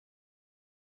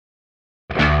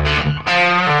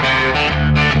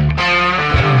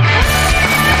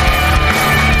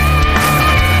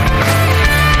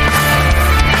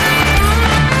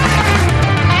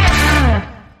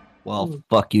Well,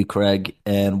 fuck you, Craig,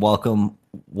 and welcome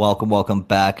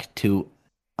back to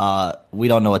we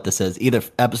don't know what this is. Either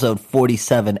episode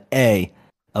 47A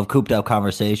of Cooped Up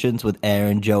Conversations with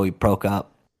Aaron, Joey, Prokop,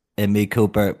 and me,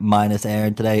 Cooper, minus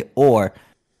Aaron today, or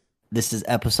this is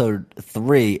episode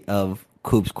 3 of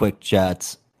Coop's Quick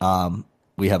Chats.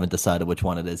 We haven't decided which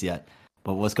one it is yet.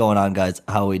 But what's going on, guys?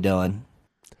 How are we doing?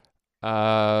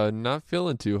 Not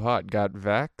feeling too hot. Got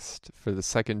vaxxed for the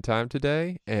second time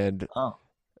today, and Oh,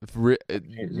 You're a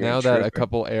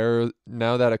trooper.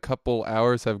 now that a couple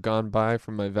hours have gone by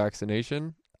from my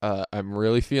vaccination, I'm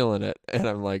really feeling it, and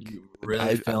I'm like, you really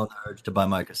I feeling the urge to buy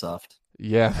Microsoft?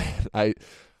 yeah, man, I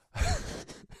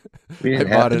We I didn't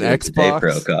have bought to an do it today, Xbox.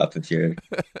 Prokop, if you're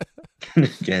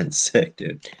getting sick,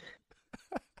 dude.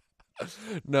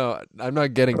 No, I'm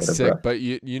not getting What a sick, bro. but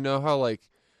you know how like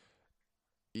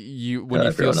you when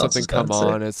you feel Everyone else something has come gotten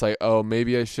sick. on, it's like, oh,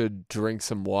 maybe I should drink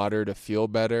some water to feel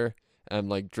better. And I'm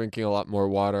like drinking a lot more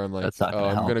water. I'm like, That's not oh, gonna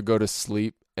I'm help. gonna go to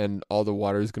sleep, and all the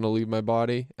water is gonna leave my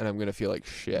body, and I'm gonna feel like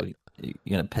shit. You're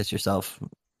gonna piss yourself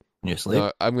in your sleep?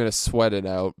 No, I'm gonna sweat it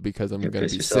out because I'm You gonna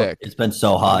piss be yourself. sick. It's been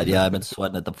so hot. Yeah, I've been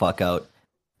sweating it the fuck out.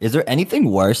 Is there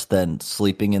anything worse than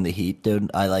sleeping in the heat, dude?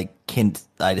 I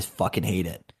just fucking hate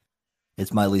it.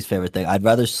 It's my least favorite thing. I'd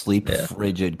rather sleep Yeah.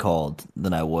 frigid cold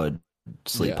than I would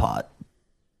sleep Yeah. hot.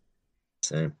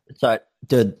 Same. Sorry,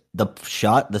 dude,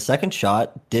 the second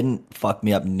shot didn't fuck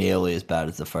me up nearly as bad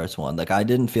as the first one. Like I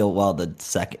didn't feel well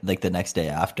the next day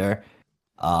after.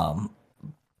 Um,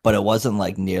 but it wasn't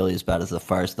like nearly as bad as the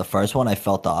first. The first one I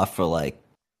felt off for like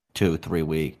 2, 3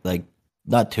 weeks. Like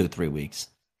not 2, 3 weeks.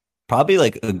 Probably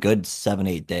like a good 7,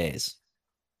 8 days.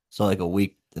 So like a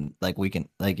week and like weekend,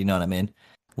 like you know what I mean?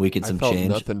 Week and I some felt change.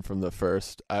 nothing from the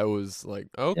first. I was like,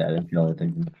 oh, Yeah, I didn't feel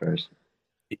anything from the first.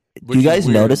 Do which you is guys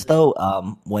weird. notice though,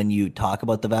 when you talk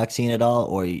about the vaccine at all,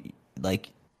 or like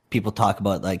people talk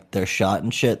about like their shot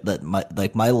and shit, that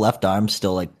my left arm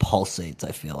still like pulsates.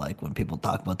 I feel like when people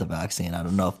talk about the vaccine, I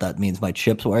don't know if that means my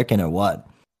chip's working or what,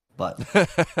 but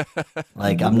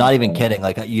like I'm not even kidding.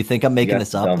 Like you think I'm You making got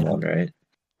this the up? dumb Dude? one, right?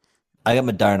 I got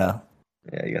Moderna.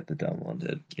 Yeah, you got the dumb one,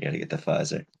 dude. You gotta get the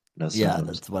Pfizer. No Yeah, symptoms.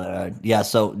 that's what I heard. Yeah,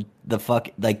 so the fuck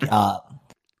like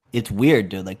it's weird,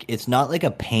 dude. Like it's not like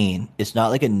a pain. It's not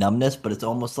like a numbness, but it's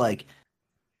almost like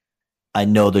I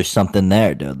know there's something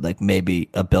there, dude. Like maybe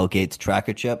a Bill Gates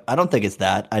tracker chip. I don't think it's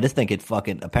that. I just think it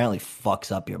fucking apparently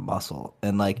fucks up your muscle.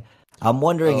 And like I'm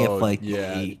wondering if Oh like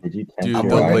yeah, Did you dude, tempt I'm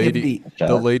your the arm wondering if with lady, the a the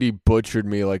shot? lady butchered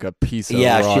me like a piece of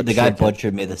yeah, raw the guy chicken.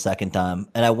 butchered me the second time.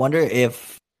 And I wonder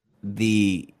if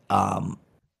the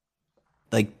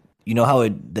like you know how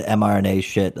the mRNA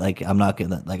shit, like I'm not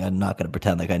gonna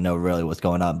pretend like I know really what's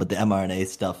going on, but the mRNA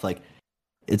stuff, like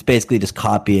it's basically just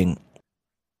copying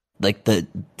like the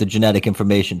genetic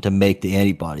information to make the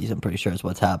antibodies. I'm pretty sure is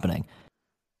what's happening.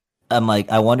 I'm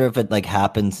like, I wonder if it like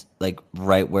happens like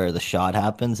right where the shot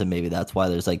happens, and maybe that's why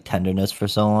there's like tenderness for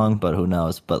so long. But who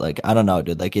knows? But like, I don't know,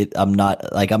 dude. I'm not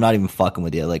even fucking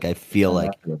with you. Like, I feel And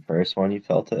like after the first one, you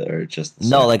felt it, or just the no,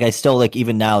 second? like I still like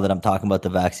even now that I'm talking about the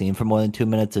vaccine for more than 2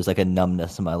 minutes, there's like a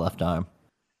numbness in my left arm.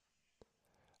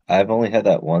 I've only had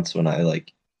that once when I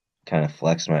like kind of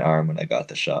flexed my arm when I got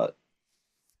the shot,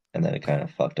 and then it kind of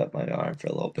fucked up my arm for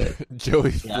a little bit.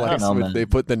 Joey Yeah, I don't flexed know, with they man.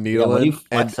 put the Yeah, needle when you in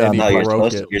flex and on he No, that,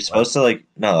 broke it. you're supposed to like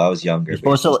no, I was younger, you're but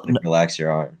you're supposed to. supposed to like, relax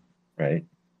your arm, right?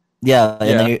 Yeah,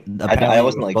 and then Yeah, I apparently you're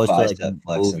wasn't like supposed to like bicep move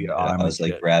flexing, your dude. I arm and was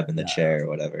like shit. grabbing the Yeah. chair or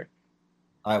whatever.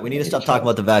 All right, we need to Made stop it talking shut.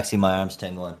 about the vaccine. My arm's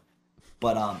tingling.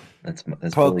 But That's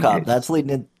Pro Billy Cup, Gates. that's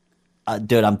leading in.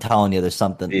 Dude, I'm telling you, there's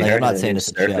something. Have you Like, I'm heard of not the saying new this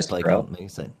to Surface chip. Like, Pro? I'm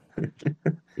saying.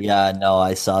 Yeah, no,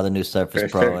 I saw the new Surface For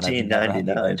Pro, and I've never had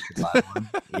the $13.99. urge to buy one.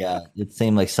 Yeah, it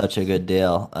seemed like such a good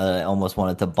deal. I almost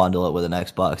wanted to bundle it with an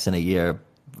Xbox in a year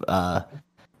uh,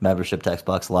 membership to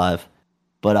Xbox Live.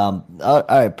 But all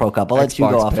right, Pro Cup, I'll let you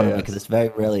go Xbox off on pay it because us. this very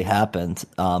rarely happens.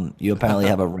 You apparently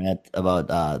have a rant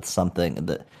about something.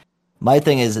 That my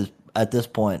thing is at this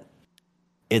point,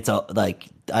 it's a like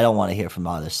I don't want to hear from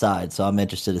either side, so I'm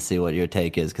interested to see what your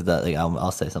take is because like,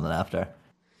 I'll say something after.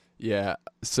 Yeah,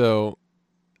 so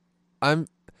I'm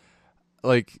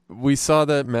like we saw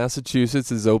that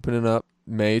Massachusetts is opening up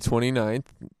May 29th.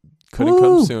 Couldn't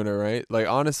come Woo! sooner, right? Like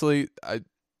honestly,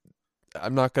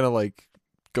 I'm not gonna like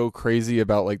go crazy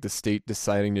about like the state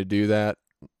deciding to do that.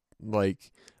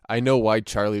 Like I know why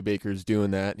Charlie Baker's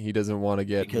doing that. He doesn't want to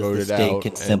get Because the voted state out,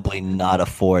 can simply not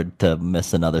afford to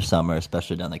miss another summer,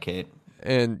 especially down the Cape.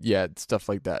 and yeah, stuff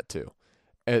like that too.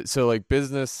 So like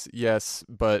business, yes,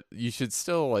 but you should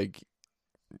still like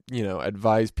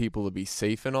advise people to be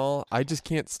safe and all. I just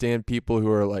can't stand people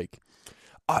who are like,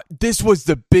 this was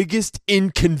the biggest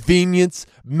inconvenience.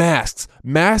 Masks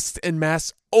and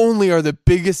masks only are the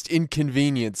biggest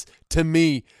inconvenience to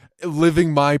me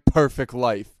living my perfect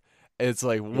life. It's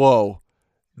like, whoa,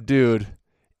 dude,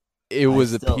 it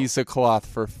was a piece of cloth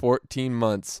for 14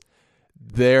 months.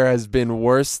 There has been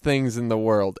worse things in the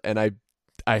world, and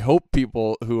I hope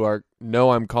people who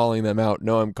know I'm calling them out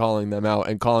and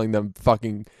calling them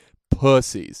fucking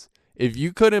pussies. If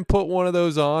you couldn't put one of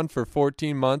those on for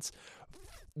 14 months,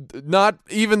 not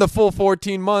even the full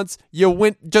 14 months,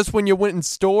 when you went in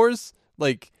stores,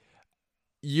 like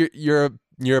you're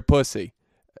a pussy.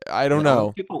 I don't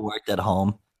know. People worked at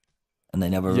home and they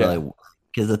never really,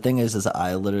 because the thing is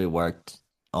I literally worked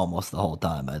almost the whole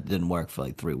time. I didn't work for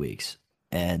like 3 weeks,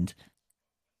 and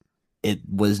it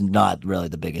was not really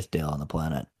the biggest deal on the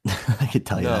planet. I could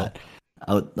tell you that.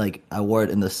 I wore it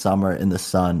in the summer in the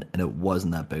sun, and it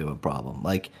wasn't that big of a problem.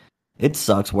 Like, it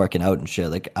sucks working out and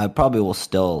shit. Like, I probably will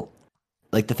still,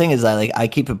 like, the thing is I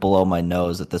keep it below my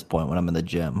nose at this point when I'm in the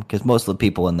gym, because most of the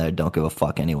people in there don't give a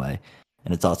fuck anyway.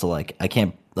 And it's also like, I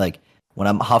can't, like, when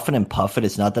I'm huffing and puffing,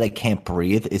 it's not that I can't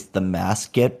breathe, it's the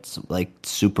mask gets like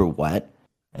super wet,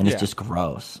 and it's just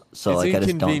gross. So it's like, I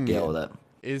just don't deal with it.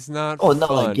 It's not fun.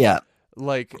 No, like, yeah.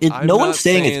 Like, no one's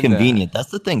saying it's convenient. That's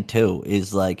the thing too,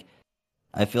 is like,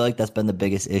 I feel like that's been the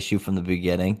biggest issue from the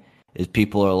beginning, is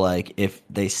people are like, if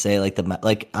they say like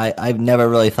I've never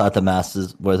really thought the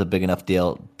masks was a big enough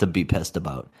deal to be pissed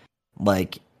about.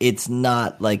 Like, it's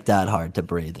not like that hard to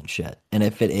breathe and shit. And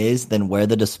if it is, then wear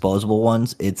the disposable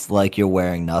ones. It's like you're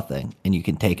wearing nothing, and you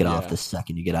can take it off the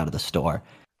second you get out of the store.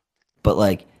 But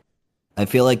like, I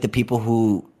feel like the people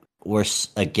who were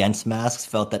against masks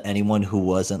felt that anyone who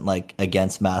wasn't like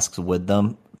against masks with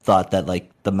them thought that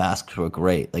like the masks were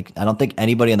great. Like, I don't think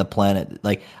anybody on the planet,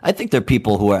 like, I think there are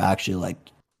people who are actually like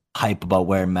hype about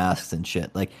wearing masks and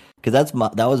shit. Like, because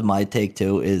that was my take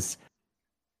too, is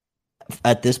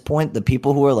at this point, the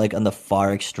people who are like on the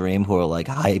far extreme, who are like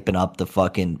hyping up the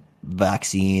fucking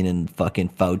vaccine and fucking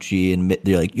Fauci, and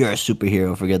they're like, you're a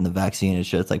superhero for getting the vaccine and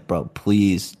shit. It's like, bro,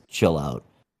 please chill out.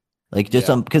 Like, just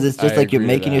because it's just like you're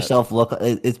making yourself look.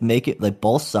 It's making like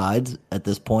both sides at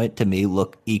this point to me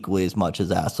look equally as much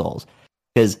as assholes.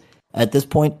 Because at this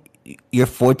point, you're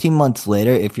 14 months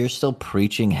later. If you're still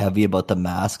preaching heavy about the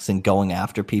masks and going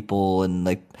after people and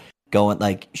like going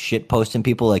like shit posting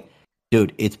people, like,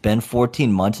 dude, it's been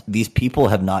 14 months. These people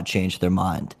have not changed their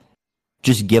mind.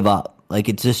 Just give up. Like,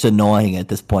 it's just annoying at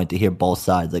this point to hear both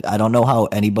sides. Like, I don't know how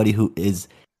anybody who is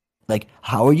like,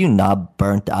 how are you not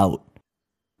burnt out?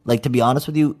 Like, to be honest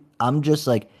with you, I'm just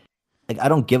like I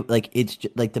don't give, like, it's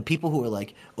just, like, the people who are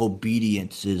like,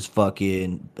 obedience is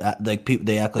fucking, like, people,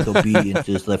 they act like obedience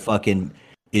is like fucking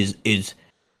is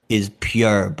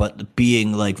pure, but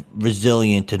being like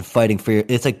resilient and fighting for your,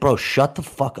 it's like, bro, shut the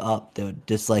fuck up, dude.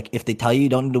 Just like, if they tell you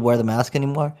don't need to wear the mask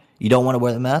anymore, you don't want to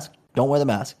wear the mask, don't wear the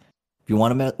mask. If you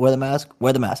want to wear the mask,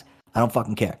 wear the mask. I don't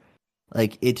fucking care.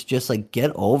 Like, it's just like,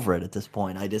 get over it at this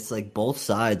point. I just like both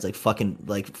sides like fucking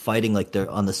like fighting like they're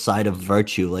on the side of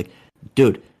virtue. Like,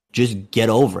 dude, just get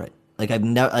over it. Like,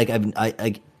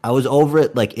 I was over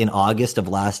it like in August of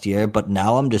last year, but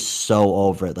now I'm just so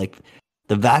over it. Like,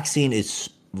 the vaccine is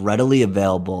readily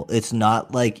available. It's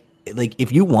not like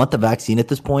if you want the vaccine at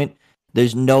this point,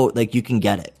 there's no, like, you can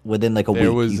get it within like a week.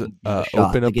 There was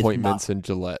open appointments in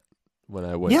Gillette when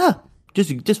I went. Yeah.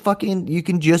 Just fucking, you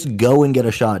can just go and get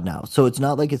a shot now. So it's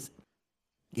not like it's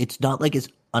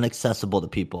inaccessible to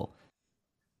people.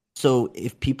 So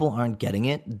if people aren't getting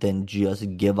it, then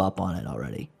just give up on it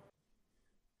already.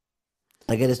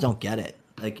 Like, I just don't get it.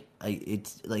 Like,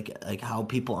 it's like how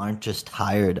people aren't just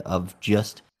tired of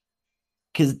just,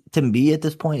 because to me at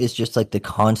this point it's just like the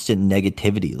constant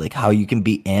negativity, like how you can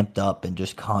be amped up and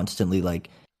just constantly like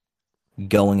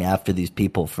going after these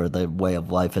people for their way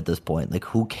of life at this point. Like,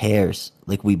 who cares?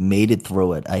 Like, we made it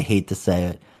through it. I hate to say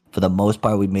it. For the most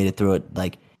part, we made it through it.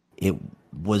 Like, it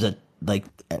was like,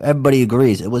 everybody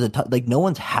agrees. It was like, no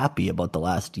one's happy about the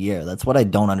last year. That's what I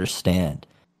don't understand.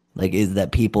 Like, is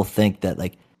that people think that,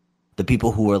 like, the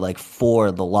people who were, like,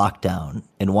 for the lockdown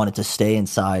and wanted to stay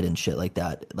inside and shit like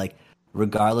that, like,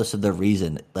 regardless of the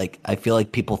reason, like, I feel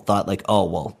like people thought, like, oh,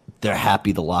 well, they're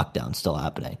happy the lockdown's still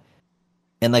happening.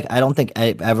 And, like, I don't think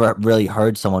I've ever really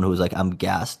heard someone who was like, I'm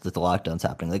gassed that the lockdown's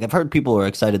happening. Like, I've heard people who are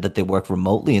excited that they work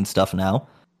remotely and stuff now.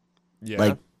 Yeah.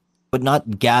 Like, but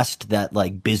not gassed that,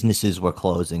 like, businesses were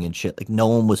closing and shit. Like, no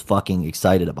one was fucking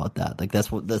excited about that. Like, that's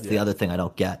the other thing I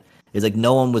don't get. Is, like,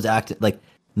 no one was acting, like,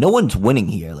 no one's winning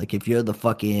here. Like, if you're the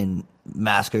fucking,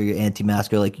 masker, you're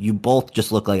anti-masker. Like, you both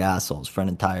just look like assholes for an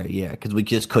entire year because we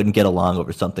just couldn't get along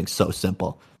over something so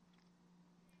simple.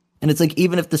 And it's like,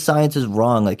 even if the science is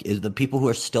wrong, like, is the people who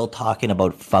are still talking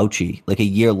about Fauci, like, a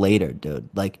year later, dude,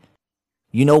 like,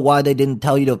 you know why they didn't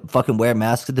tell you to fucking wear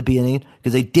masks at the beginning?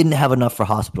 Because they didn't have enough for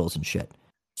hospitals and shit.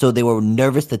 So they were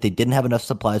nervous that they didn't have enough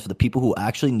supplies for the people who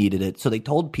actually needed it. So they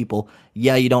told people,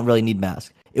 yeah, you don't really need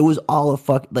masks. It was all a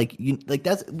fuck, like, you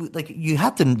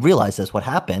have to realize that's what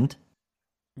happened.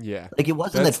 Yeah. Like, it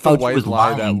wasn't That's that the Fauci white was lie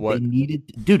that lying. what- They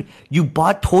needed, dude, you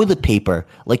bought toilet paper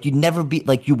like you'd never be,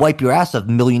 like, you wipe your ass a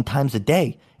million times a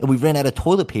day. And we ran out of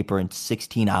toilet paper in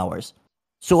 16 hours.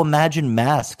 So imagine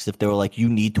masks if they were like, you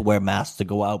need to wear masks to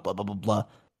go out, blah, blah, blah, blah.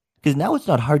 Because now it's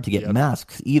not hard to get Yep.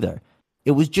 masks either.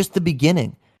 It was just the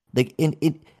beginning. Like,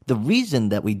 the reason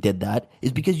that we did that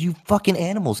is because you fucking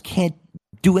animals can't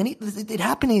do any. It's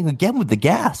happening again with the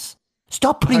gas.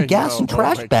 Stop putting I gas know. in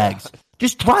trash Oh my bags. God.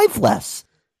 Just drive less.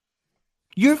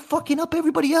 You're fucking up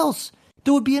everybody else.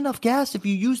 There would be enough gas if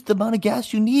you used the amount of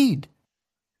gas you need.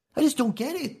 I just don't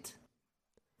get it.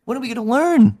 When are we going to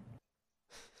learn?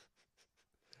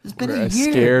 It's been a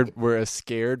year. We're a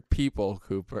scared people,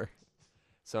 Cooper.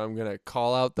 So I'm gonna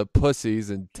call out the pussies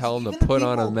and tell them to Even the put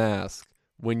on a people- mask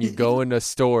when you Even- go into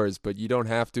stores, but you don't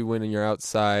have to when you're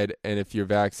outside and if you're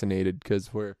vaccinated,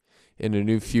 because we're in a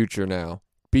new future now.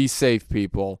 Be safe,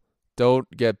 people. Don't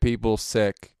get people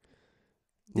sick.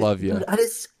 Love you. Dude,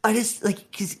 I just like,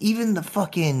 because even the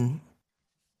fucking,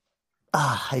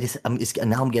 now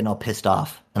I'm getting all pissed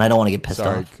off, and I don't want to get pissed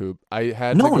Sorry, off. Coop. I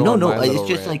had No, to go no, on no. my It's little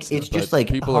just rants, like,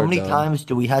 but people how are many dumb. times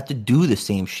do we have to do the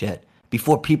same shit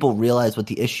before people realize what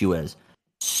the issue is?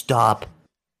 Stop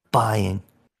buying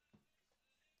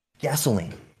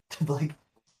gasoline. Like,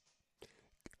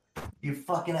 you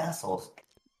fucking assholes.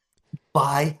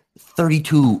 Buy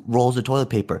 32 rolls of toilet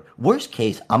paper. Worst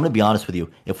case, I'm going to be honest with you.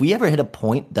 If we ever hit a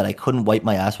point that I couldn't wipe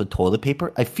my ass with toilet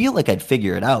paper, I feel like I'd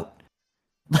figure it out.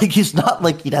 Like, it's not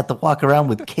like you'd have to walk around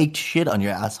with caked shit on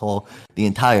your asshole the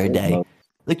entire day.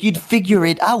 Like, you'd figure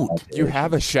it out. You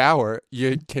have a shower.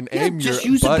 You can Yeah, aim just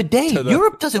your use a butt bidet. to the.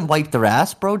 Europe doesn't wipe their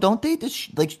ass, bro. Don't they?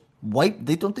 Just wipe.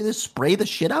 Don't they just spray the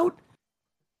shit out?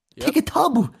 Yep. Take a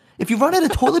tub. If you run out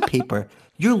of toilet paper,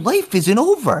 your life isn't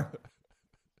over.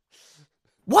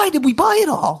 Why did we buy it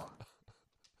all?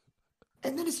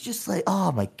 And then it's just like,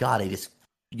 oh my god,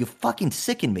 you fucking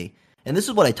sicken me. And this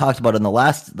is what I talked about in the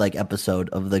last episode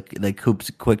of the Coop's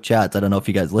Quick Chats. I don't know if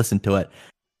you guys listened to it,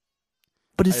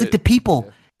 but it's like the people.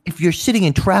 yeah. If you're sitting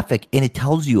in traffic and it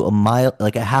tells you a mile,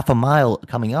 like a half a mile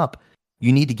coming up,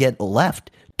 you need to get left.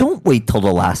 Don't wait till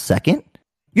the last second.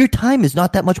 Your time is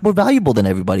not that much more valuable than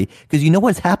everybody, because you know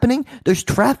what's happening? There's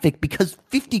traffic because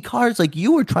 50 cars like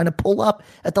you are trying to pull up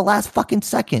at the last fucking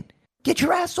second. Get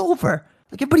your ass over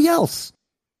like everybody else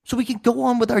so we can go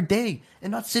on with our day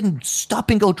and not sit in stop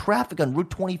and go traffic on Route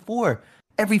 24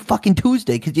 every fucking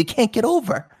Tuesday because you can't get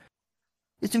over.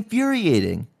 It's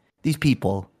infuriating, these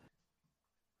people.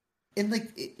 And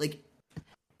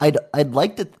I'd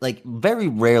like to, very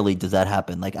rarely does that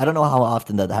happen. Like, I don't know how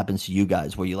often that happens to you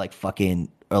guys where you fucking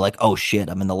are like, oh shit,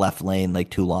 I'm in the left lane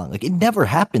too long. Like, it never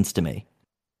happens to me.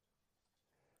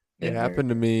 It happened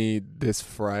to me this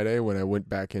Friday when I went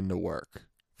back into work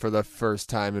for the first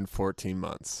time in 14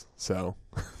 months. So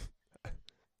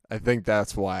I think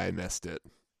that's why I missed it.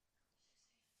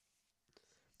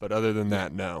 But other than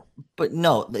that, no. But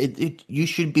no, you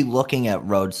should be looking at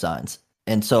road signs.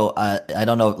 And so I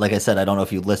don't know, like I said, I don't know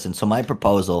if you listened. So my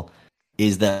proposal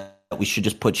is that we should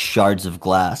just put shards of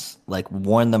glass,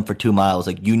 warn them for 2 miles,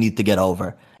 you need to get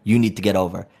over. You need to get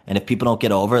over. And if people don't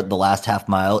get over, the last half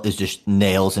mile is just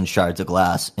nails and shards of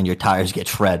glass, and your tires get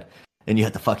shred. And you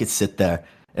have to fucking sit there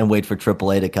and wait for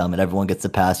AAA to come, and everyone gets to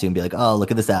pass you and be like, oh,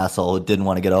 look at this asshole who didn't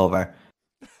want to get over.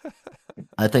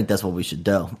 I think that's what we should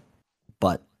do.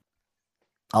 But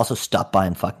also stop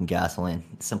buying fucking gasoline.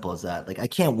 Simple as that. I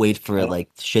can't wait for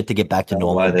shit to get back to I don't know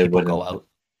normal why when they people go wouldn't. out.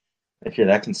 If you're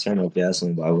that concerned about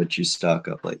gasoline, why would you stock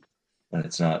up when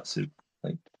it's not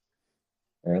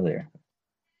earlier?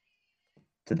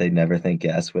 Did they never think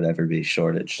gas would ever be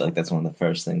shortage? That's one of the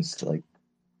first things to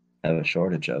have a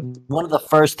shortage of. One of the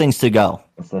first things to go.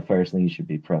 That's the first thing you should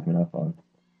be prepping up on.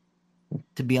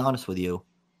 To be honest with you,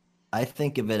 I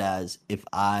think of it as if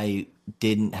I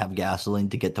didn't have gasoline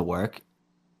to get to work,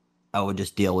 I would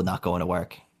just deal with not going to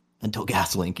work until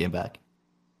gasoline came back.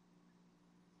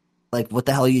 What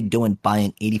the hell are you doing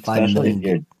buying 85 Especially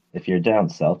million? if you're down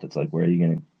south, it's where are you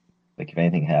gonna if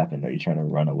anything happened, are you trying to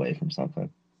run away from something?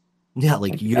 Yeah,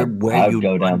 you're where I you would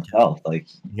go run down to. south.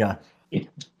 Yeah.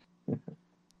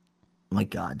 My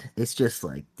God, it's just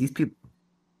these people.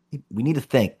 We need to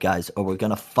think, guys, or we're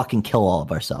gonna fucking kill all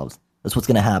of ourselves. That's what's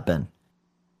gonna happen.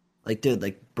 Like, dude,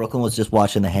 like Brooklyn was just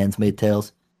watching The Handmaid's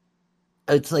Tales.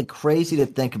 It's like crazy to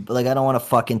think. Like, I don't want to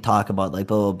fucking talk about like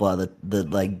blah blah blah the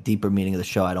like deeper meaning of the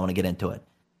show. I don't want to get into it.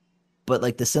 But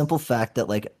like the simple fact that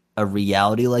like a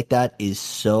reality like that is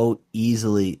so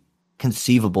easily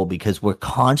conceivable because we're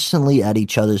constantly at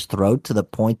each other's throat to the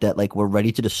point that like we're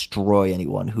ready to destroy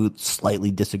anyone who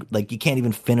slightly disagree. Like, you can't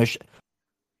even finish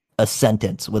a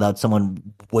sentence without someone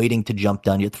waiting to jump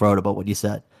down your throat about what you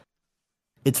said.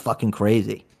 It's fucking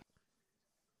crazy.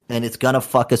 And it's gonna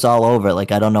fuck us all over.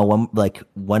 Like, I don't know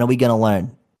when are we gonna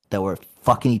learn that we're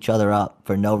fucking each other up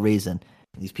for no reason?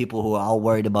 These people who are all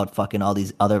worried about fucking all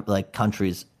these other like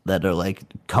countries that are like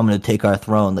coming to take our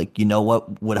throne. Like, you know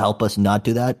what would help us not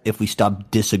do that? If we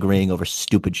stop disagreeing over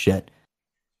stupid shit.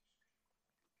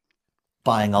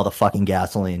 Buying all the fucking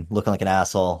gasoline, looking like an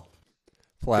asshole.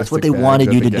 That's what Plastic they bags wanted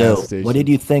at you the to do. gas station. What did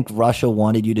you think Russia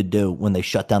wanted you to do when they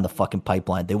shut down the fucking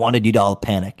pipeline? They wanted you to all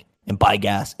panic and buy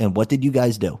gas. And what did you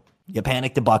guys do? You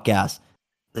panicked and bought gas.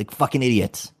 Like fucking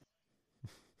idiots.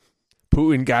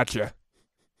 Putin gotcha.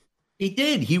 He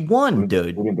did. He won,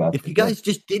 dude. If you guys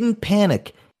just didn't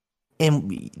panic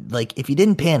and like if you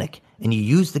didn't panic and you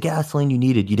used the gasoline you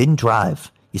needed, you didn't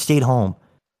drive, you stayed home,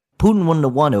 Putin wouldn't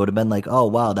have won. It would have been like, oh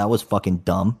wow, that was fucking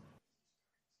dumb.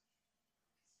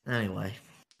 Anyway,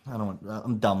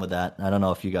 I'm done with that. I don't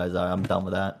know if you guys are. I'm done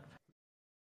with that.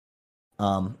 Yeah,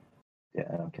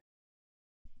 I don't care.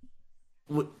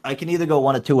 I can either go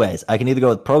one of two ways. I can either go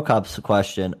with Prokop's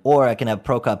question, or I can have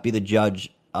Prokop be the judge,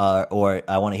 or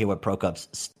I want to hear what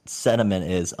Prokop's sentiment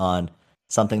is on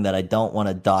something that I don't want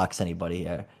to dox anybody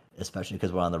here, especially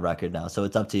because we're on the record now. So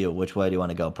it's up to you. Which way do you want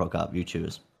to go, Prokop? You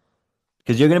choose.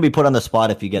 Because you're going to be put on the spot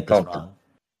if you get this wrong.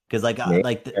 Because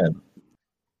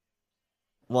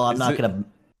well, I'm not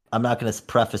gonna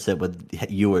preface it with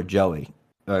you or Joey,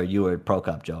 or you or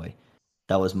Prokop Joey.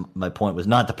 That was my point. Was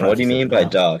not the preface. What do you mean by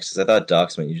dox? docs? Because I thought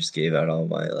docs meant you just gave out all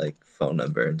my like phone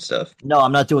number and stuff. No,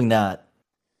 I'm not doing that.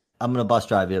 I'm gonna bus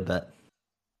drive you a bit.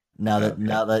 Now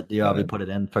that you already put it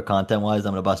in for content wise,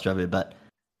 I'm gonna bus drive you a bit.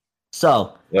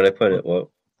 So What I put it? What?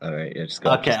 All right, yeah, just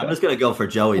go. okay, I'm just gonna go for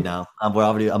Joey now.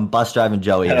 I'm bus driving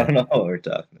Joey. I Here. don't know what we're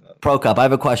talking about. Prokop, I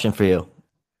have a question for you.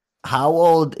 How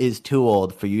old is too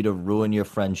old for you to ruin your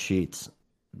friend's sheets?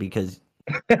 Because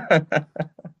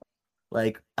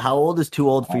like, how old is too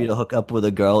old for you to hook up with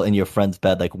a girl in your friend's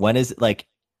bed? Like, when is like?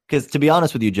 Because to be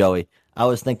honest with you, Joey, I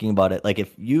was thinking about it. Like,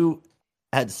 if you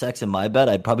had sex in my bed,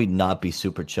 I'd probably not be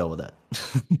super chill with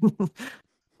it.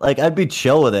 Like, I'd be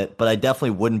chill with it, but I definitely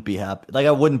wouldn't be happy. Like,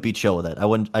 I wouldn't be chill with it.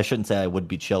 I shouldn't say I would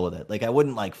be chill with it. Like, I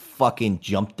wouldn't like fucking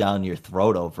jump down your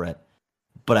throat over it.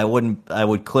 But I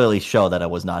would clearly show that I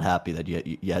was not happy that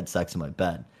you had sex in my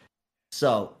bed.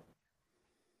 So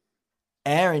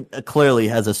Aaron clearly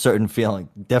has a certain feeling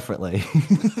differently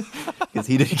because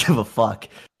he didn't give a fuck.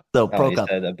 So He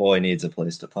said a boy needs a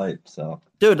place to pipe. So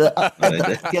dude, at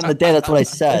the end of the day, that's what I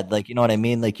said. Like, you know what I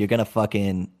mean? Like, you're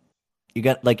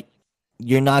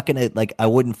not gonna like, I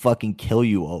wouldn't fucking kill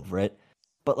you over it.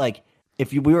 But like,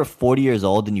 if we were 40 years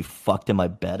old and you fucked in my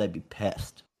bed, I'd be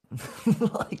pissed.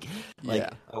 Yeah.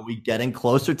 Are we getting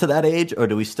closer to that age, or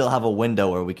do we still have a window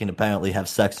where we can apparently have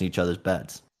sex in each other's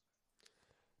beds?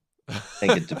 I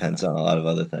think it depends on a lot of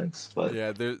other things. But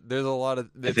Yeah, there's a lot of.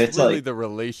 If It's it's really like- the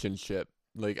relationship.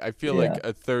 Like, I feel Yeah.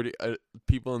 like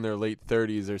people in their late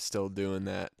 30s are still doing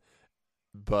that,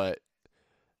 but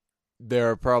there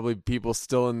are probably people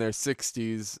still in their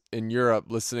 60s in Europe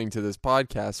listening to this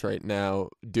podcast right now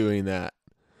doing that,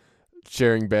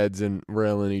 sharing beds and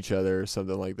railing each other or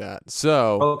something like that.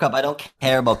 So, Prokop, I don't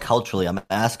care about culturally. I'm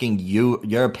asking you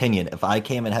your opinion. If I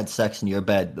came and had sex in your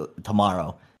bed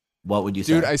tomorrow, what would you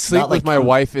say? dude, I sleep Not with like my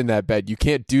wife in that bed. You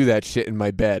can't do that shit in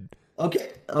my bed.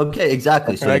 Okay,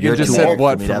 exactly. So Megan you're just too said old for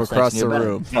what me to from have sex across in the your bed.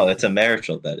 room. no, it's a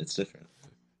marital bed. It's different.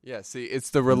 Yeah, see,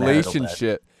 it's the Marital bed.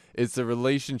 relationship. It's the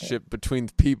relationship between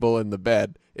the people in the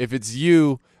bed. If it's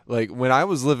you, like when I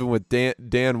was living with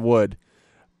Dan Wood,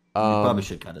 You probably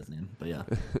should cut his name, but yeah.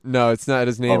 no, it's not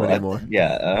his name Oh, anymore.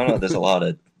 I don't know. There's a lot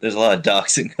of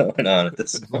doxing going on at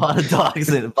this A point. lot of dogs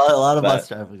in it, a lot of But- bus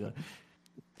traffic.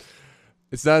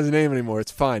 It's not his name anymore.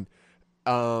 It's fine.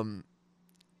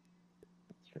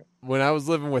 When I was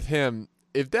living with him,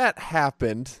 if that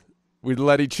happened, we'd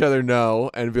let each other know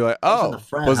and be like, was in "Oh, the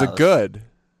frat was it house. good?"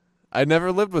 I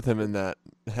never lived with him in that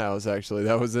house. Actually,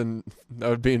 that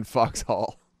would be in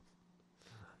Foxhall.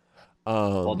 Well,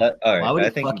 all right. Why would I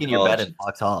he think fuck in your bed in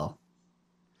Foxhall?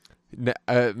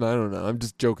 I don't know. I'm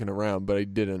just joking around, but I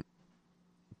didn't.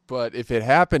 But if it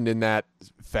happened in that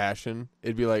fashion,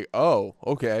 it'd be like, oh,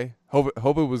 okay. Hope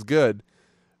it was good.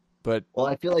 But Well,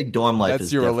 I feel like dorm life That's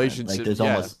is your different. relationship, Like, there's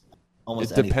yeah.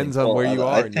 almost It depends anything. on where Well, you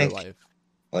I are in your think life.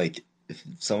 like if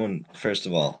someone, first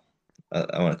of all,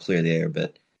 I want to clear the air a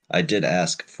bit. I did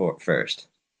ask for it first.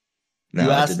 You Now,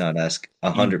 I did asked. not ask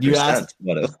You asked. 100%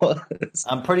 what it was.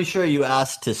 I'm pretty sure you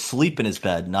asked to sleep in his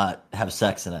bed, not have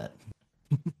sex in it.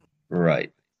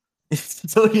 Right.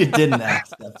 So you didn't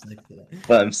ask to have sex in it.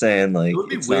 But I'm saying, It like, would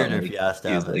be it's not weirder if like you asked to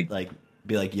he's have it, like, like,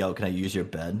 be like, "Yo, can I use your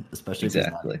bed?" Especially if he's not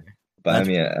exactly. here. But I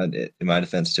That's. mean, in my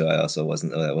defense too, I also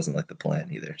wasn't, that wasn't like the plan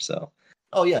either. So,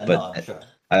 Oh yeah, no, but I'm sure.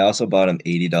 I also bought him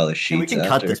 $80 Hey, we sheets can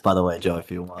cut after. this, by the way, Joe,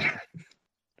 if you want.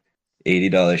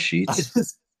 $80 I sheets.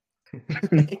 just.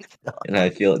 And I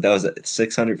feel that was a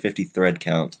 650 thread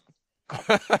count.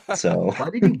 So, Why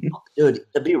did he, dude?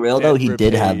 To be real though, Get he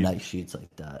did have repaid. nice sheets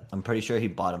like that. I'm pretty sure he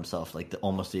bought himself like the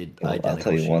almost the well, I'll identical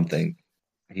tell you one sheets. thing.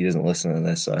 He doesn't listen to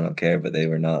this, so I don't care, but they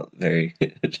were not very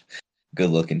good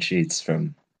looking sheets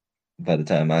from by the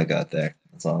time I got there.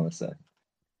 That's all I'm gonna say.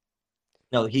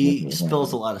 No, he Definitely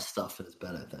spills a not. lot of stuff in his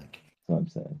bed. I think. That's what I'm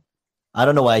saying. I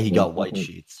don't know why he Well, got white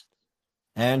definitely- sheets.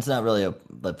 Aaron's not really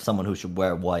like someone who should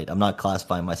wear white. I'm not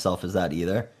classifying myself as that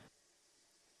either,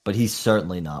 but he's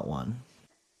certainly not one.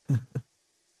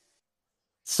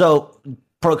 So,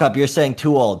 Prokop, you're saying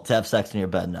too old to have sex in your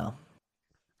bed now.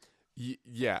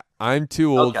 Yeah, I'm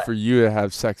too old Okay. for you to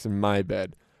have sex in my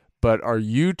bed. But are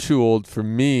you too old for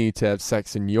me to have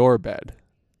sex in your bed?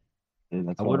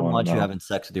 That's I what wouldn't wanna want you know. having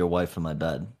sex with your wife in my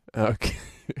bed. Okay.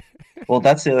 Well,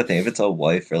 that's the other thing. If it's a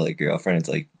wife or like girlfriend, it's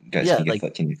like, guys, Yeah,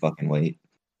 can you fucking wait?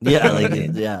 Yeah, You know what like I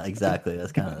mean? yeah, exactly.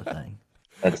 That's kind of the thing.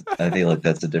 I feel like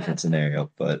that's a different scenario,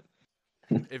 but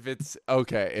If it's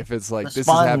okay, if it's like The this is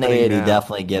happening spontaneity now.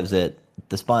 definitely gives it.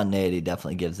 The spontaneity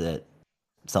definitely gives it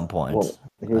some points.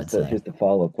 I'd say. here's the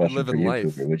follow-up question for living you, life.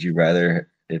 Cooper. Would you rather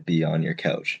it be on your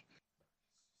couch?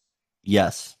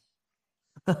 Yes.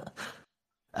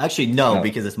 Actually, no, No.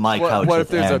 because it's my couch. What if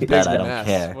It's there's a Aaron's big bed. I don't mess?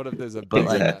 care. What if there's a But big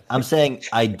like, mess? I'm saying,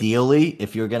 ideally,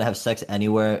 if you're gonna have sex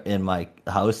anywhere in my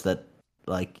house that,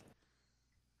 like,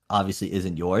 obviously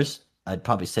isn't yours, I'd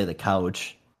probably say the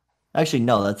couch. Actually,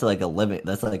 no, that's like a living.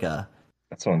 That's like a.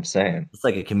 That's what I'm saying. It's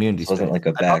like a community This wasn't space. like a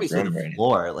I'd probably back say room or the anything.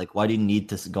 floor. Like, why do you need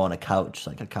to go on a couch?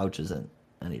 Like, a couch isn't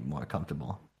any more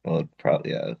comfortable. Well,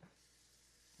 probably a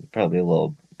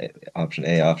little option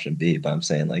A, option B. But I'm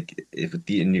saying like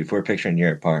if we're picturing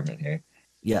your apartment here,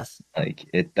 Yes. like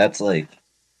that's like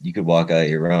you could walk out of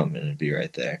your room and it'd be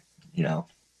right there. You know,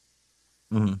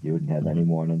 hmm you wouldn't have any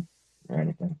warning or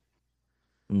anything.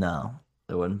 No,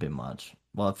 there wouldn't be much.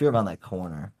 Well, if you're around that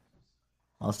corner,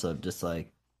 also just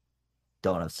like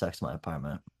don't have sex in my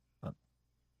apartment. But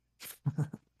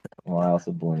Well, I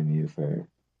also blame you for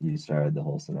you started the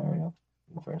whole scenario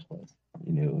in the first place.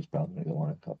 You knew it was probably going to go on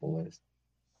a couple ways.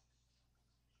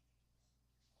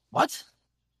 what?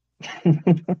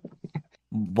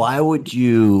 Why would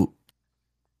you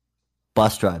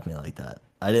bus drive me like that?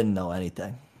 I didn't know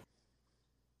anything.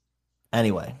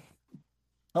 Anyway.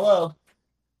 Hello.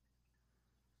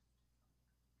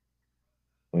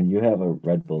 When you have a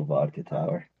Red Bull vodka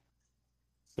tower,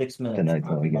 6 minutes. tonight's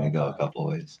only going to go a couple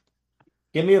ways.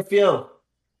 Give me a few.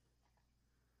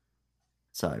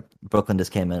 Sorry, Brooklyn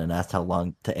just came in and asked how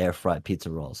long to air fry pizza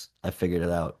rolls. I figured it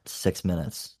out. 6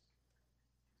 minutes.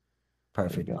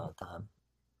 Perfect There you go. amount of time.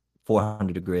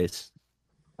 400 degrees.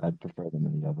 I'd prefer them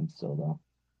in the oven still, though.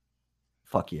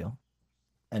 Fuck you.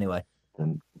 Anyway,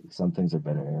 Then some things are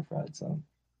better air fried, some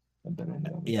are better in the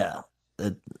oven. yeah,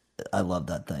 I love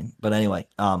that thing. But anyway,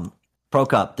 Pro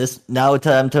Cup. This now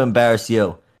time to embarrass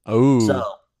you. Oh, So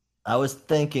I was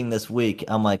thinking this week.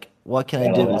 I'm like, what can I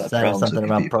Got a do lot to of center problems something with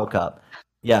you around people. Pro Cup?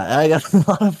 Yeah, I got a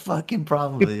lot of fucking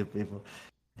problems with you people,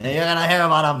 and you're gonna hear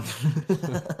about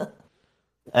them.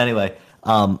 Anyway,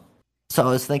 so I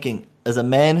was thinking, as a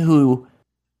man who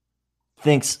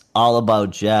thinks all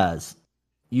about jazz,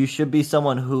 you should be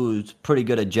someone who's pretty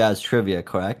good at jazz trivia,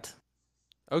 correct?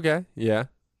 okay, yeah.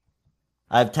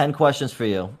 I have 10 questions for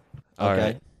you. All Okay.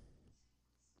 right.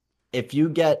 If you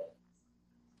get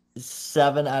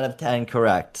 7 out of 10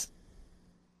 correct,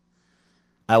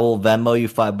 I will Venmo you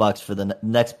 $5 for the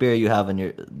next beer you have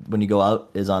when you go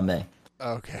out is on me.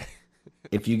 Okay.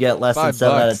 If you get less than $5.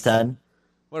 7 out of 10,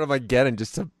 What am I getting?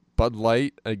 Just a Bud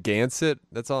Light, a Gansett?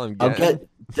 That's all I'm getting. okay,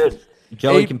 dude.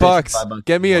 Joey can pitch you $8. $5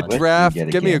 Get me if a you want. draft. Get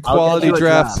a Get me a Gansett. I'll get quality you a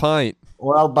draft draft. pint.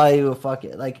 Or I'll buy you a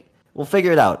fucking like. We'll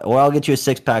figure it out. Or I'll get you a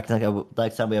 6-pack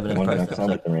next time we have an One in-person next time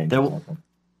episode. at the range There or will- something.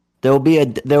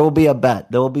 There will be a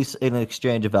bet. There will be an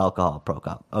exchange of alcohol, Pro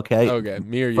Cup. Okay. Okay,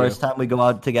 me or you. First time we go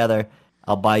out together,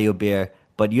 I'll buy you a beer.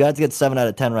 But you have to get 7 out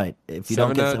of 10 right. If you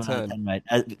don't 7 get out of 7 out of 10. 10 right,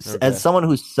 Okay. as someone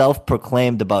who's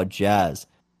self-proclaimed about jazz,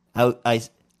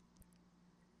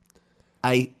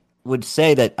 I would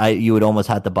say that you would almost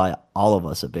have to buy all of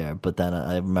us a beer, but then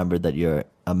I remembered that you're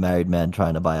a married man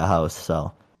trying to buy a house,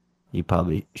 so you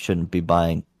probably shouldn't be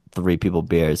buying three people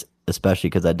beers, especially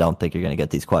because I don't think you're gonna get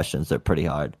these questions. They're pretty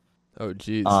hard. Oh,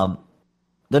 jeez. Um,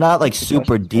 they're not like What's the super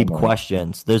questions deep from, Mike?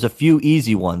 questions. There's a few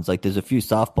easy ones, like there's a few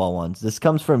softball ones. This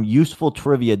comes from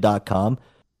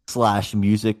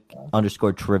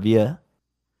usefultrivia.com/music_trivia,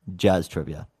 jazz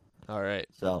trivia. All right.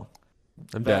 So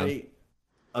I'm down.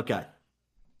 okay.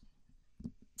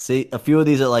 See, a few of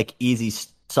these are like easy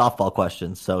softball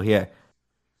questions. So here,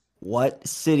 what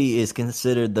city is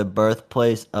considered the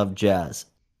birthplace of jazz?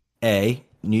 A,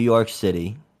 New York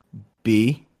City.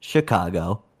 B,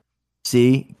 Chicago.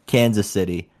 C, Kansas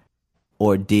City.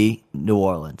 Or D, New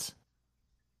Orleans.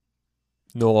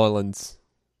 New Orleans.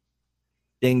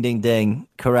 Ding, ding, ding.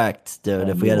 Correct, dude.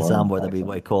 If we New had a Orleans soundboard, that'd be accent.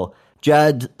 way cool.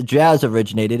 Jazz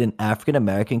originated in African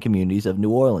American communities of New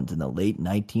Orleans in the late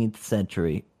 19th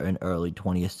century and early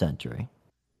 20th century.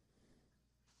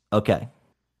 Okay.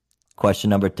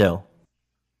 Question number 2.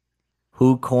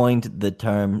 Who coined the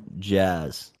term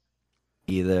jazz?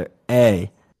 Either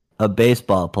A, a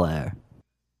baseball player.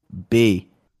 B,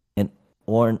 an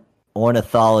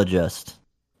ornithologist.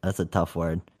 That's a tough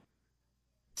word.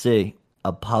 C,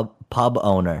 a pub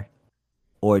owner.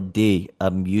 Or D,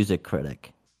 a music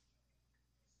critic.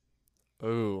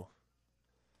 Ooh.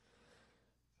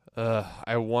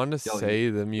 I want to Yo, say the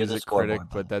you're the music critic, scoreboard,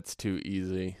 but bud. that's too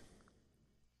easy.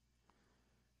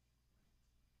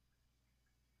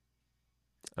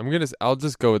 I'll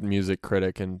just go with music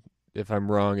critic, and if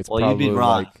I'm wrong, it's Well, you'd be probably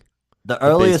wrong. like The the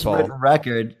earliest baseball. written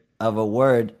record of a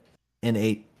word in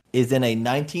a is in a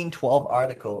 1912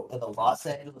 article in the Los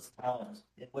Angeles Times,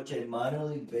 in which a minor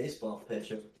league baseball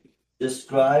pitcher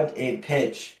described a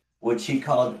pitch which he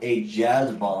called a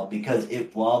jazz ball because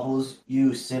it wobbles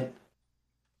you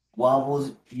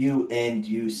and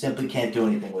you simply can't do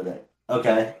anything with it.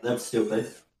 Okay, that's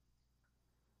stupid.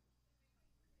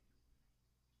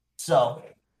 So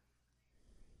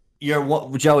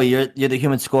Joey. You're the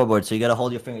human scoreboard, so you got to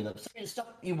hold your fingers up.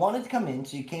 Stop. You wanted to come in,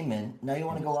 so you came in. Now you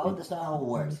want to go out. That's not how it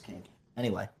works, kid.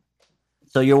 Anyway,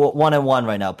 so you're 1-1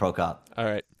 right now, Prokop. All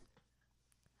right.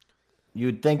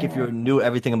 You'd think if you knew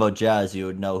everything about jazz, you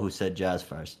would know who said jazz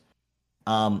first.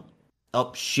 Um.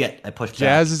 Oh shit! I pushed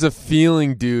Jazz back. is a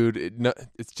feeling, dude.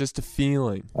 It's just a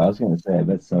feeling. I was gonna say, I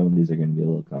bet some of these are gonna be a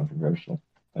little controversial.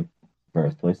 Like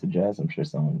birthplace of jazz, I'm sure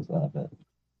someone was that bit.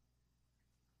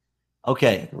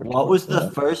 Okay, Like a what retort was to the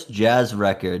that. first jazz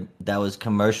record that was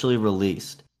commercially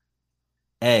released?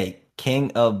 A.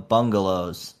 King of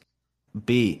Bungalows.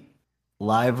 B.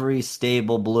 Livery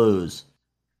Stable Blues.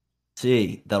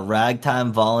 C. The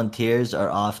Ragtime Volunteers Are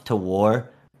Off to War.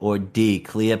 Or D.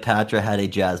 Cleopatra Had a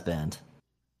Jazz Band.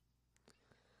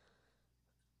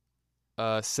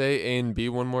 Say A and B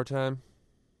one more time.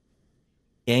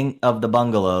 King of the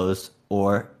Bungalows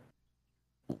or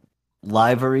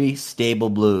Livery Stable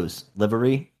Blues.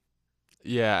 Livery?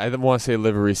 Yeah, I want to say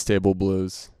Livery Stable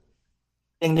Blues.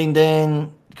 Ding, ding,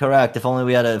 ding. Correct. If only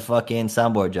we had a fucking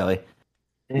soundboard, Joey.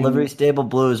 Livery Stable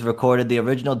Blues recorded the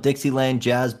original Dixieland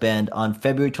Jazz Band on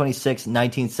February 26,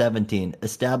 1917,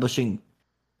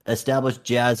 established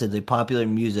jazz as a popular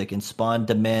music and spawned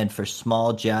demand for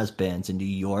small jazz bands in New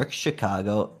York,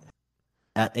 Chicago,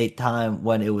 at a time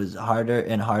when it was harder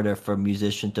and harder for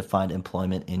musicians to find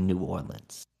employment in New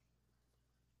Orleans.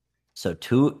 So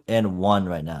 2-1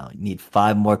 right now. You need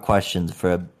 5 more questions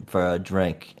for a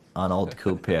drink on Old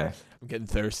Coop here. I'm getting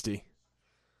thirsty.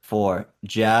 4.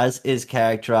 Jazz is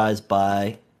characterized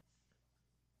by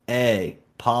A.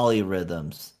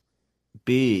 Polyrhythms.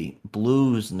 B.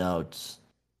 Blue notes.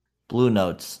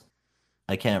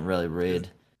 I can't really read.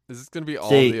 Is this gonna be all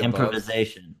C. the above?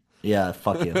 Improvisation. Yeah,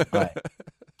 fuck you. All right.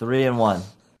 3-1.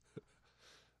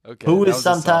 Okay. Who that is was a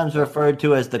sometimes softball. referred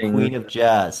to as the Ding. Queen of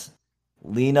Jazz?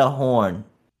 Lena Horne,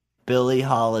 Billie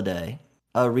Holiday,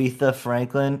 Aretha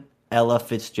Franklin, Ella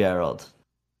Fitzgerald.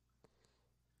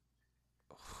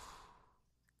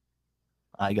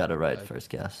 I got it right first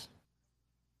guess.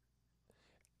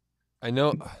 I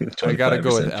know I gotta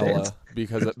go with 25% chance.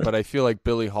 Ella but I feel like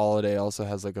Billie Holiday also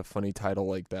has like a funny title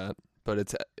like that. But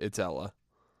it's Ella.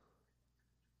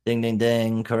 Ding, ding,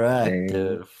 ding. Correct, Ding.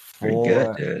 dude. Pretty 4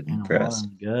 good, dude. and Impressed.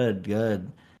 1. Good,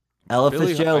 good. Ella Billie,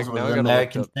 Fitzgerald now was I an gotta look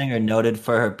American up. singer noted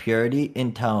for her purity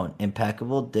in tone,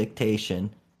 impeccable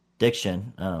diction.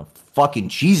 Oh, fucking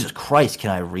Jesus Christ! Can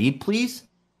I read, please?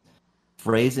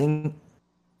 Phrasing,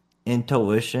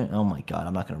 intuition. Oh my God,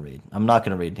 I'm not gonna read. I'm not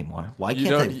gonna read anymore. Why You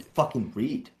can't I don't- fucking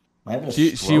read? Am I having a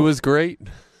She stroke? was great.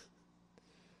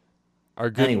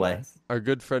 Anyway, our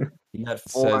good friend you got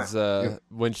four. says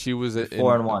when she was you're in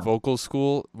 4-1. vocal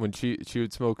school, when she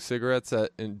would smoke cigarettes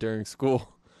during school,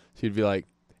 she'd be like,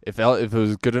 if it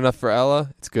was good enough for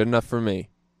Ella, it's good enough for me,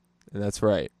 and that's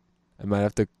right. I might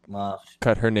have to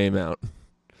cut her name out.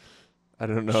 I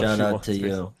don't know. Shout if she out wants to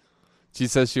you. She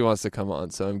says she wants to come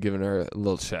on, so I'm giving her a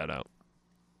little shout out.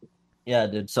 Yeah,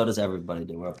 dude. So does everybody.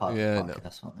 We're a Yeah,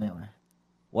 podcast. Well, anyway,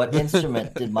 what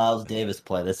instrument did Miles Davis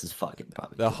play? This is fucking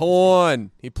probably the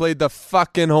horn. He played the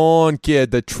fucking horn,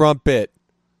 kid. The trumpet.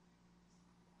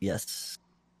 Yes.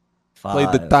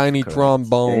 Played the tiny Correct.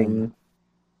 trombone.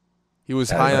 He was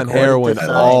high on according to heroin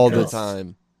all the scientists-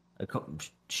 time.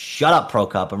 Shut up,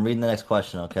 Prokop. I'm reading the next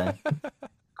question, okay?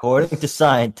 According to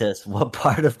scientists, what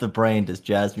part of the brain does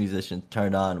jazz musicians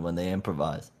turn on when they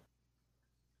improvise?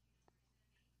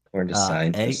 According to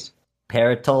scientists.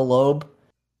 Parietal lobe,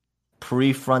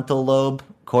 prefrontal lobe,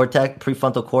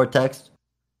 prefrontal cortex,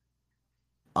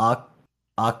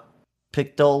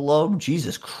 occipital lobe.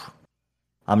 Jesus Christ.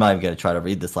 I'm not even going to try to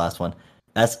read this last one.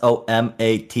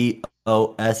 somatos,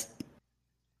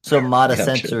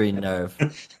 somatosensory nerve,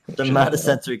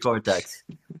 somatosensory cortex.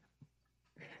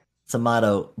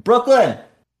 Somato. Brooklyn,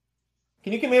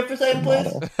 can you come here for a second,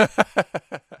 please?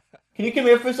 Can you come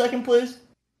here for a second, please?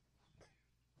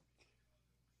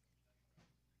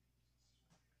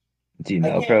 Do you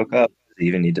know Prokop? Do you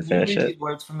even need to Can you finish read it? these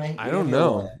words for me? I don't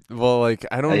know. Well, like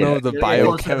I don't Yeah. know the Yeah,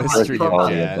 biochemistry yeah,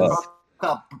 of yeah. jazz.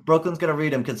 Brooklyn's gonna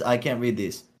read them because I can't read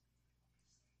these.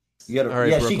 You gotta, All right,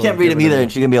 yeah, Brooklyn, she can't read give them it a either, minute.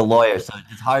 and she's gonna be a lawyer, so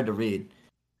it's hard to read.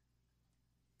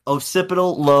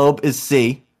 Occipital lobe is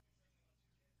C.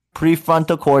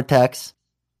 Prefrontal cortex.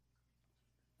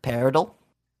 Parietal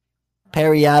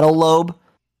lobe,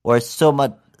 or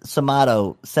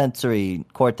somatosensory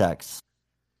cortex.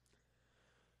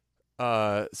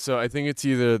 So I think it's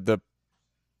either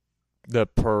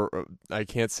I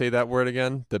can't say that word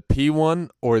again. The P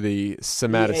one or the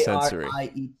somatosensory.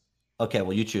 P-A-R-I-E. Okay,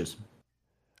 well you choose.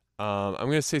 I'm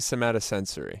gonna say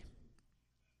somatosensory.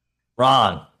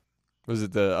 Wrong. Was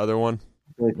it the other one?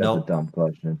 I feel like that's Nope. a dumb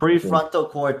question. Prefrontal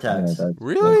cortex. Yeah,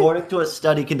 Really? According to a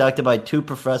study conducted by two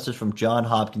professors from Johns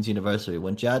Hopkins University,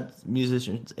 when jazz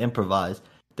musicians improvise,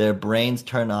 their brains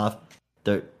turn off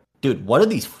their... Dude, what are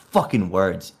these fucking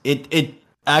words? It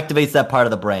activates that part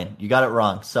of the brain. You got it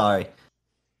wrong. Sorry.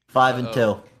 5 and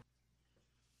 2.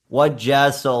 What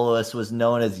jazz soloist was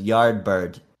known as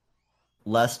Yardbird?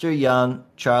 Lester Young,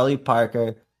 Charlie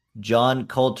Parker, John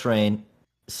Coltrane,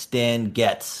 Stan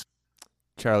Getz.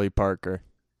 Charlie Parker.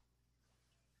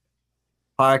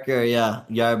 Parker, yeah.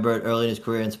 Yardbird early in his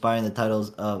career, inspiring the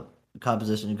titles of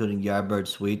composition, including Yardbird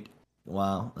Suite.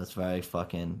 Wow, that's very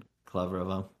fucking clever of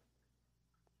him.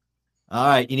 All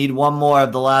right, you need one more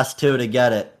of the last two to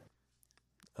get it.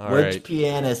 All Which right.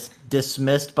 pianist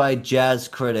dismissed by jazz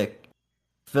critic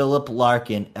Philip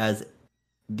Larkin as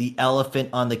the elephant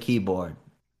on the keyboard?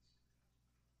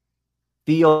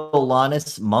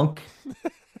 Theolanus Monk,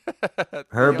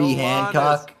 Herbie Theolanus.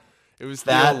 Hancock, It was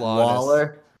Fat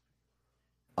Theolanus.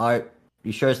 Waller.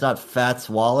 You sure it's not Fats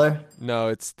Waller? No,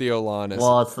 it's Theolanus.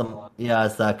 Well, it's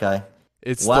that guy.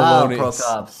 It's Wow, Thelonious.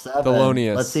 Prokop, 7.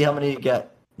 Thelonious. Let's see how many you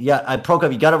get. Yeah,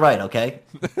 Prokop, you got it right, okay?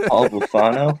 Paul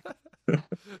Bufano?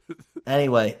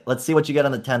 Anyway, let's see what you get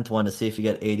on the 10th one to see if you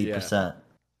get 80%.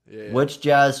 Yeah. Which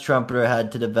jazz trumpeter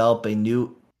had to develop a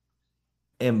new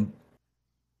Embouchure?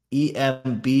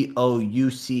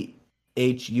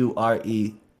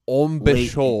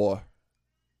 Embouchure.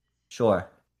 Sure.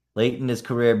 Late in his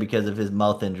career because of his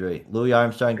mouth injury. Louis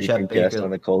Armstrong, You Chet can guess Baker,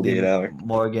 on the Colgate Lee Hour.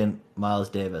 Morgan, Miles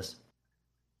Davis.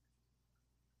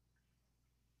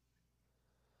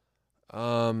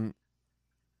 Oh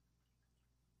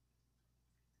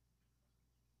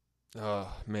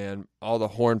man, all my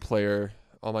horn player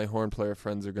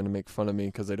friends are gonna make fun of me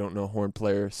because I don't know horn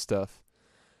player stuff.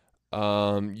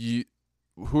 Who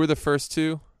are the first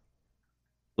two?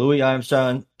 Louis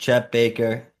Armstrong, Chet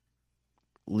Baker,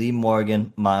 Lee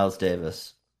Morgan, Miles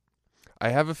Davis. I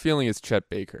have a feeling it's Chet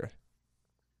Baker.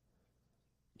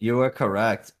 You were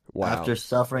correct. Wow. After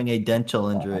suffering a dental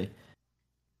injury.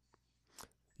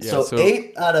 Yeah, So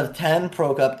 8 out of 10,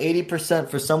 Prokop, 80%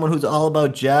 for someone who's all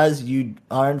about jazz. You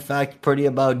are, in fact, pretty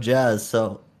about jazz.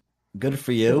 So good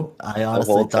for you. I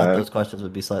honestly whole thought time. those questions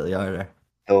would be slightly harder.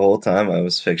 The whole time I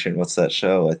was picturing, what's that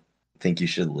show? I think you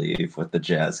should leave with the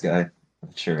jazz guy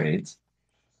with charades.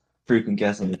 Freaking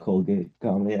guess on the Colgate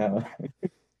Comedy Hour.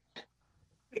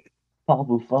 Paul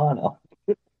Bufano.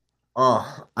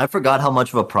 Oh, I forgot how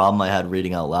much of a problem I had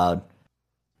reading out loud.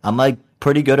 I'm like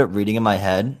pretty good at reading in my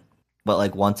head, But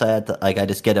like once I had to, like I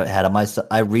just get ahead of myself.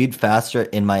 I read faster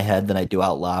in my head than I do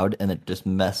out loud, and it just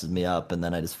messes me up. And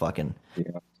then I just fucking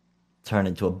Yeah. turn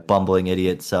into a bumbling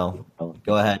idiot. So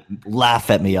go ahead, laugh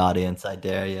at me, audience. I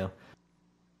dare you.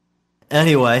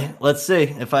 Anyway, let's see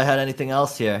if I had anything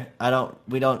else here. I don't.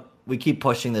 We don't. We keep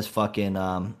pushing this fucking.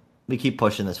 We keep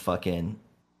pushing this fucking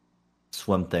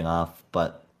swim thing off,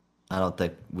 but I don't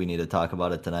think we need to talk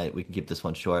about it tonight. We can keep this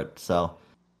one short. So,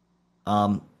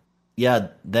 um, yeah.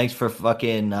 Thanks for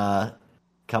fucking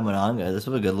coming on. This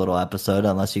was a good little episode.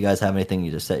 Unless you guys have anything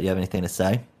you just said. You have anything to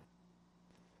say?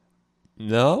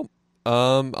 No.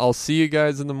 I'll see you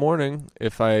guys in the morning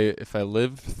if I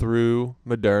live through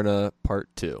Moderna Part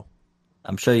 2.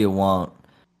 I'm sure you won't.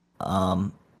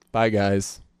 Um. Bye,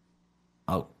 guys.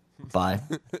 Oh, bye.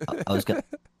 I was gonna.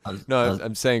 No,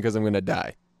 I'm saying because I'm gonna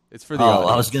die. It's for the Oh,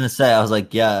 audience. I was gonna say, I was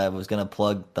like, yeah, I was gonna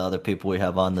plug the other people we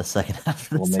have on the second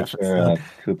half of We'll this make episode. sure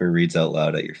Cooper reads out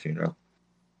loud at your funeral.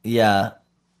 Yeah,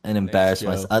 and embarrass Joe.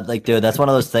 myself. Like, dude, that's one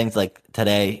of those things. Like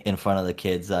today, in front of the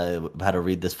kids, I had to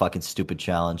read this fucking stupid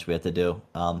challenge we had to do.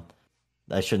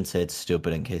 I shouldn't say it's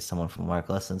stupid in case someone from work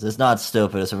listens. It's not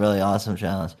stupid. It's a really awesome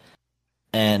challenge,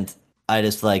 and I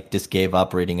just gave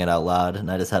up reading it out loud, and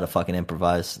I just had to fucking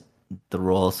improvise the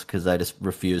rules because I just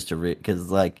refused to read because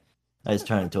like I just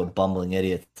turned into a bumbling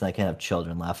idiot. And I can't have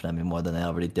children laughing at me more than they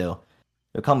already do.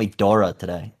 They're calling me Dora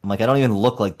today. I'm like, I don't even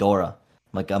look like Dora.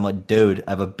 I'm like, I'm a dude.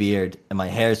 I have a beard and my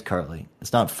hair's curly.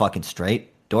 It's not fucking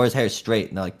straight. Dora's hair's straight.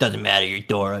 And they're like, doesn't matter. You're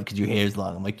Dora because your hair's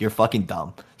long. I'm like, you're fucking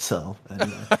dumb. So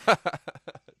anyway,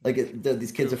 like, dude,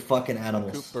 these kids are fucking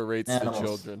animals. Cooper rates Animals. the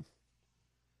children.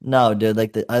 No, dude,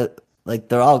 like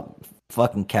they're all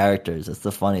fucking characters. It's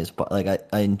the funniest part. Like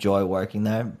I enjoy working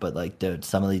there, but like, dude,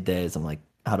 some of these days I'm like,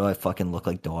 how do I fucking look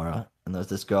like Dora? And there's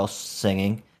this girl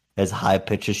singing as high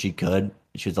pitch as she could.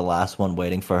 She was the last one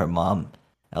waiting for her mom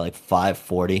at like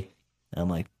 5:40, and I'm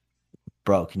like,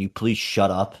 bro, can you please shut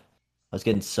up? I was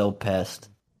getting so pissed.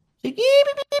 She's like, "Beep,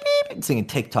 beep, beep, beep," and singing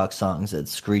TikTok songs as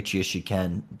screechy as she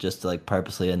can, just to like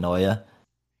purposely annoy you.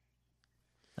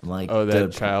 I'm like, Oh, that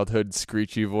dude, childhood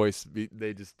screechy voice.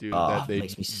 They just do Oh, that. They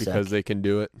makes me because sick. they can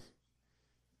do it.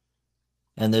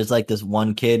 And there's like this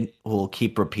one kid who will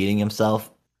keep repeating himself,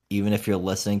 even if you're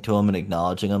listening to him and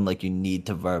acknowledging him. Like you need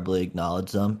to verbally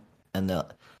acknowledge them, and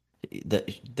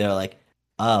they're like,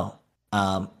 "Oh,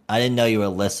 I didn't know you were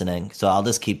listening, so I'll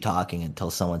just keep talking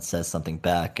until someone says something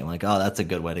back." I'm like, "Oh, that's a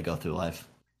good way to go through life."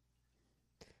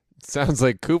 Sounds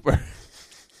like Cooper.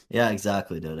 Yeah,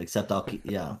 exactly, dude. Except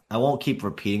I won't keep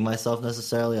repeating myself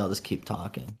necessarily. I'll just keep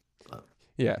talking. But,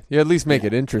 Yeah, you at least make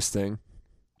it interesting.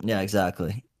 yeah,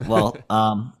 exactly. Well,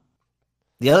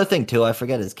 the other thing too, I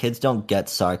forget is kids don't get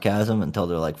sarcasm until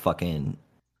they're like fucking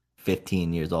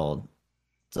 15 years old.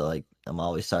 So like I'm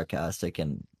always sarcastic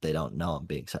and they don't know I'm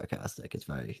being sarcastic. It's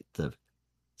a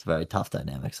very tough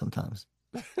dynamic sometimes.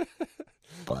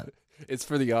 But It's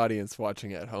for the audience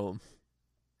watching at home.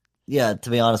 yeah, to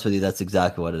be honest with you, that's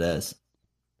exactly what it is.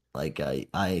 Like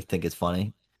I think it's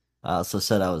funny. I also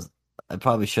said I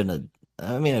probably shouldn't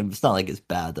have. I mean, it's not like it's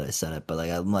bad that I said it, but like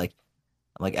I'm like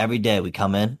every day we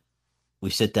come in,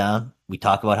 we sit down, we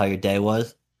talk about how your day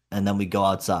was, and then we go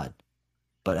outside.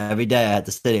 But every day I had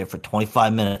to sit here for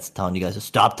 25 minutes telling you guys to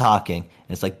stop talking,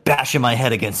 and it's like bashing my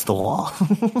head against the wall.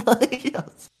 Like,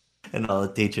 yes. And all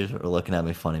the teachers were looking at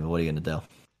me funny, but what are you gonna do?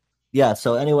 Yeah.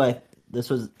 So anyway, I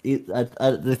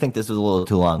think this was a little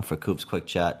too long for Coop's quick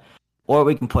chat, or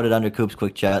we can put it under Coop's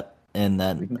quick chat, and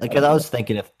then like 'cause I was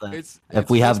thinking if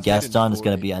we have guests on, it's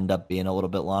gonna end up being a little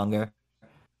bit longer.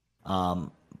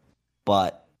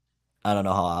 But I don't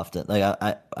know how often.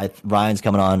 Like Ryan's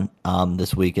coming on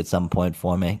this week at some point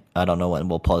for me. I don't know when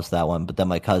we'll post that one. But then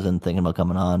my cousin thinking about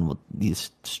coming on.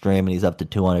 He's streaming. He's up to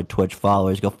 200 Twitch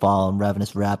followers. Go follow him,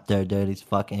 Ravenous Raptor, dude. He's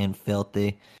fucking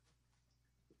filthy.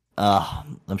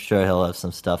 I'm sure he'll have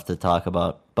some stuff to talk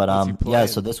about. But What's he yeah. playing?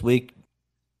 So this week,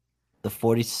 the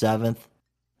 47th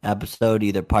episode,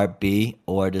 either part B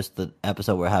or just the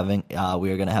episode we're having.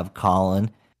 We are gonna have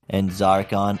Colin and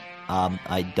Zark on.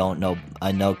 I don't know.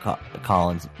 I know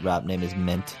Colin's rap name is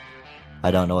Mint.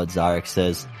 I don't know what Zarek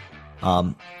says.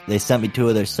 They sent me 2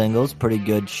 of their singles. Pretty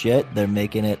good shit. They're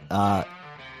making it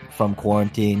from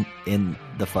quarantine in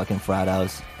the fucking frat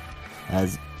house,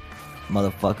 as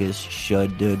motherfuckers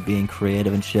should, dude, being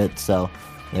creative and shit. So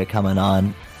they're coming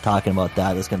on, talking about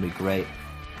that. That's gonna be great.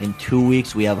 In 2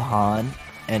 weeks, we have Han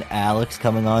and Alex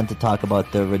coming on to talk about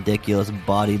their ridiculous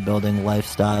bodybuilding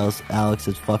lifestyles. Alex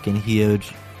is fucking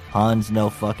huge. Han's no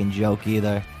fucking joke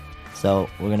either. So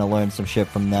we're gonna learn some shit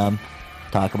from them,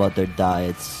 talk about their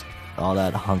diets, all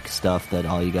that hunk stuff that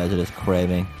all you guys are just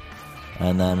craving.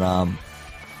 And then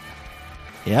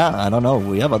Yeah, I don't know.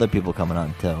 We have other people coming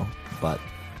on too, but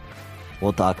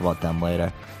we'll talk about them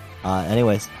later.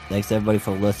 Anyways, thanks everybody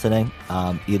for listening.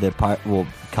 Either part will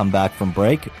come back from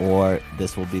break, or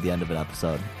this will be the end of an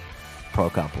episode. Pro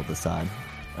Cop will decide.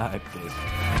 All right,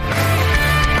 peace.